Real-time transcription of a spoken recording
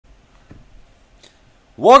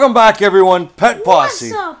Welcome back, everyone. Pet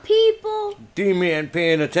Posse. What's up, people? D-Man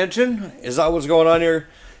paying attention? Is that what's going on here?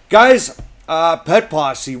 Guys, Pet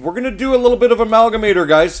Posse. We're going to do a little bit of Amalgamator,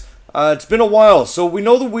 guys. It's been a while, so we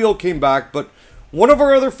know the wheel came back, but one of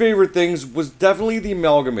our other favorite things was definitely the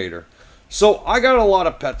Amalgamator. So I got a lot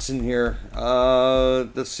of pets in here.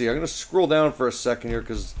 Let's see. I'm going to scroll down for a second here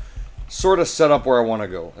because sort of set up where I want to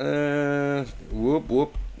go.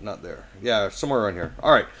 Whoop. Not there. Yeah, somewhere around here.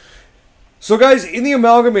 All right. So guys, in the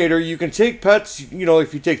Amalgamator, you can take pets, you know,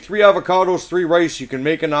 if you take 3 avocados, 3 rice, you can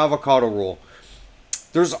make an avocado roll.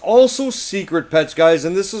 There's also secret pets, guys,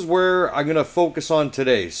 and this is where I'm going to focus on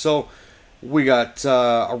today. So, we got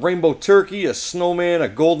a rainbow turkey, a snowman, a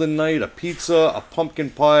golden knight, a pizza, a pumpkin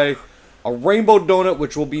pie, a rainbow donut,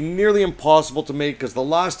 which will be nearly impossible to make because the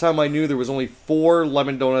last time I knew there was only 4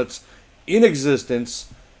 lemon donuts in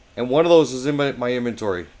existence, and one of those is in my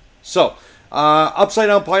inventory. So, upside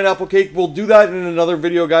down pineapple cake, we'll do that in another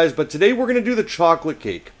video, guys, but today we're going to do the chocolate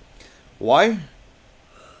cake. Why?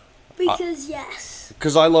 Because yes.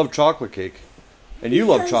 Because I love chocolate cake. And you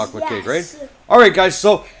love chocolate cake, right? Alright, guys,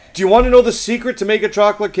 so do you want to know the secret to make a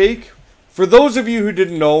chocolate cake? For those of you who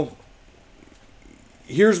didn't know,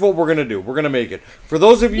 here's what we're going to do. We're going to make it. For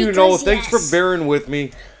those of you who know, thanks for bearing with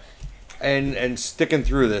me and sticking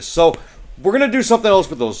through this. So, we're going to do something else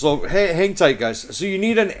with those. So, hang tight, guys. So, you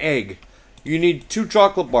need an egg. You need 2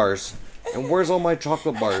 chocolate bars. And where's all my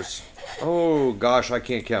chocolate bars? Oh, gosh, I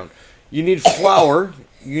can't count. You need flour,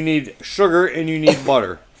 you need sugar, and you need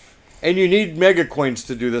butter. And you need mega coins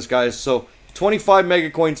to do this, guys. So, 25 mega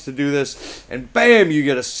coins to do this. And bam, you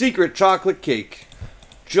get a secret chocolate cake.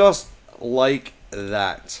 Just like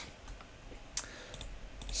that.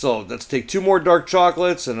 So, let's take 2 more dark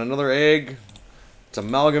chocolates and another egg. Let's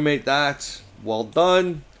amalgamate that. Well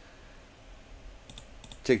done.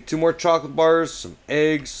 Take 2 more chocolate bars, some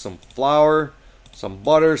eggs, some flour, some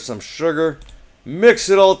butter, some sugar. Mix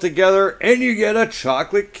it all together and you get a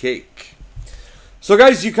chocolate cake. So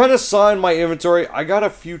guys, you kind of saw in my inventory, I got a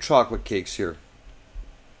few chocolate cakes here.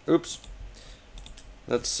 Oops.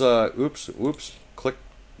 That's, oops. Click,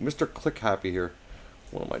 Mr. Click Happy here.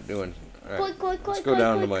 What am I doing? All right, let's go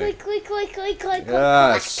down to my... Click.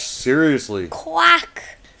 Yeah, seriously.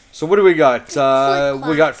 Quack. So what do we got?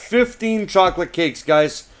 We got 15 chocolate cakes,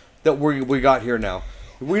 guys, that we got here now.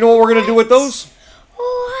 We know what we're going to do with those?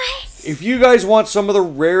 What? If you guys want some of the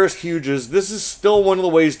rarest huges, this is still one of the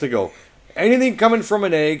ways to go. Anything coming from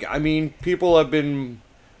an egg, I mean, people have been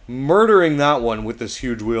murdering that one with this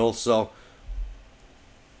huge wheel, so...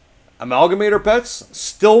 Amalgamator pets,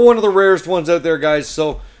 still one of the rarest ones out there, guys,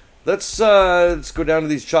 so let's go down to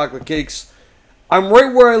these chocolate cakes. I'm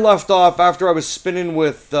right where I left off after I was spinning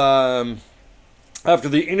with, after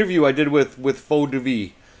the interview I did with Faux de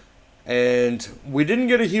Vie. And we didn't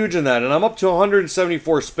get a huge in that, and I'm up to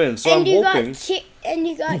 174 spins, so I'm hoping... And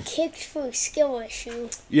you got kicked for a skill issue.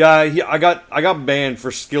 Yeah, I got banned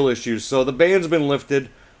for skill issues, so the ban's been lifted.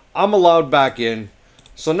 I'm allowed back in.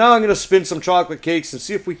 So now I'm going to spin some chocolate cakes and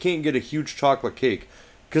see if we can't get a huge chocolate cake.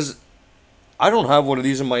 Because I don't have one of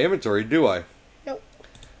these in my inventory, do I? Nope.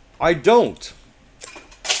 I don't.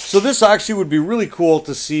 So this actually would be really cool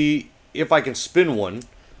to see if I can spin one.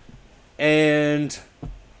 And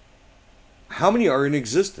how many are in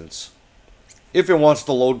existence? If it wants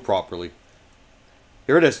to load properly.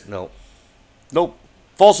 Here it is. No. Nope.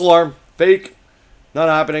 False alarm. Fake. Not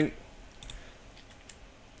happening.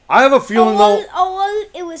 I have a feeling though...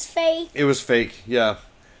 it was fake. It was fake, yeah.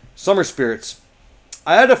 Summer Spirits.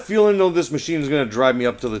 I had a feeling though this machine is going to drive me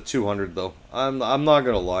up to the 200 though. I'm not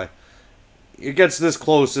going to lie. It gets this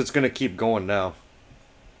close, it's going to keep going now.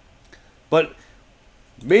 But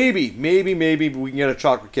maybe we can get a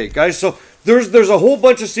chocolate cake. Guys, so there's a whole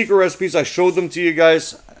bunch of secret recipes. I showed them to you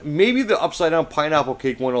guys. Maybe the upside down pineapple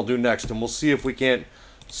cake one I'll do next. And we'll see if we can't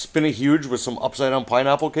spin a huge with some upside down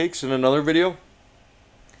pineapple cakes in another video.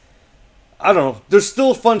 I don't know. There's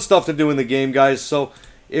still fun stuff to do in the game, guys. So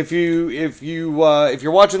if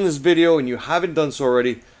you're watching this video and you haven't done so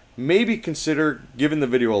already, maybe consider giving the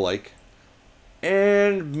video a like.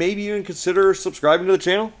 And maybe even consider subscribing to the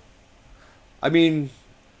channel. I mean,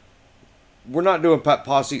 we're not doing Pet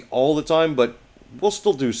Posse all the time, but we'll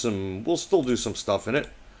still do some stuff in it.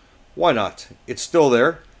 Why not? It's still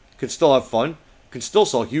there. Can still have fun. Can still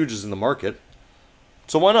sell huges in the market.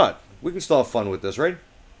 So why not? We can still have fun with this, right?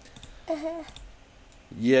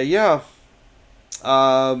 Yeah.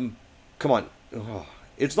 Come on. Oh,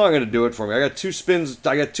 it's not going to do it for me. I got 2 spins.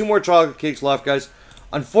 I got 2 more chocolate cakes left, guys.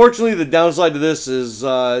 Unfortunately, the downside to this is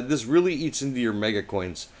this really eats into your mega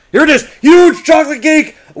coins. Here it is! Huge chocolate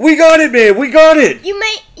cake! We got it, man! We got it! You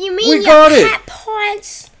mean we your got pet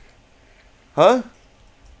pods? Huh?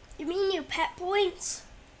 You mean your pet points?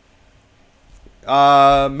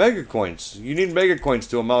 Mega coins. You need mega coins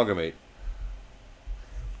to amalgamate.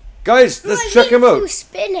 Guys, let's check him out. For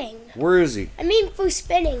spinning. Where is he? I mean for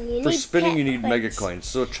spinning. For spinning, you need mega coins.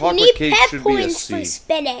 So You chocolate need cake pet should be a points for C.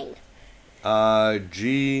 spinning.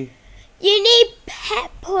 G. You need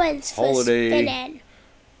pet points for Holiday. spinning.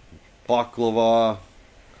 Baklava.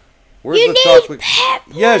 Where's You the need chocolate? pet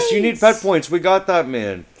points. Yes, you need pet points. We got that,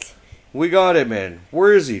 man. We got it, man.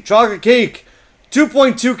 Where is he? Chocolate cake.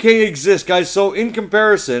 2.2k exists, guys. So in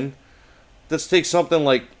comparison, let's take something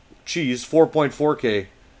like cheese, 4.4k.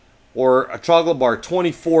 Or a chocolate bar,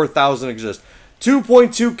 24,000 exists.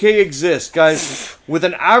 2.2k exists, guys, with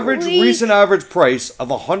an average, recent average price of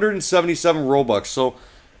 177 Robux. So,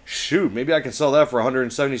 shoot, maybe I can sell that for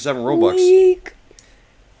 177 Robux.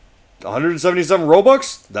 177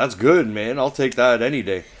 Robux? That's good, man. I'll take that any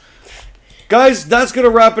day. Guys, that's going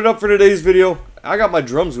to wrap it up for today's video. I got my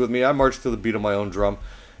drums with me. I marched to the beat of my own drum.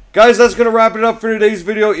 Guys, that's going to wrap it up for today's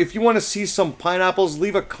video. If you want to see some pineapples,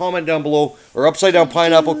 leave a comment down below. Or upside down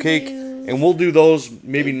pineapple cake. And we'll do those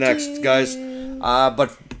maybe next, guys.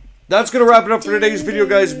 But that's going to wrap it up for today's video,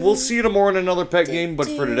 guys. We'll see you tomorrow in another pet game. But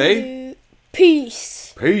for today,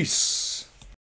 peace. Peace.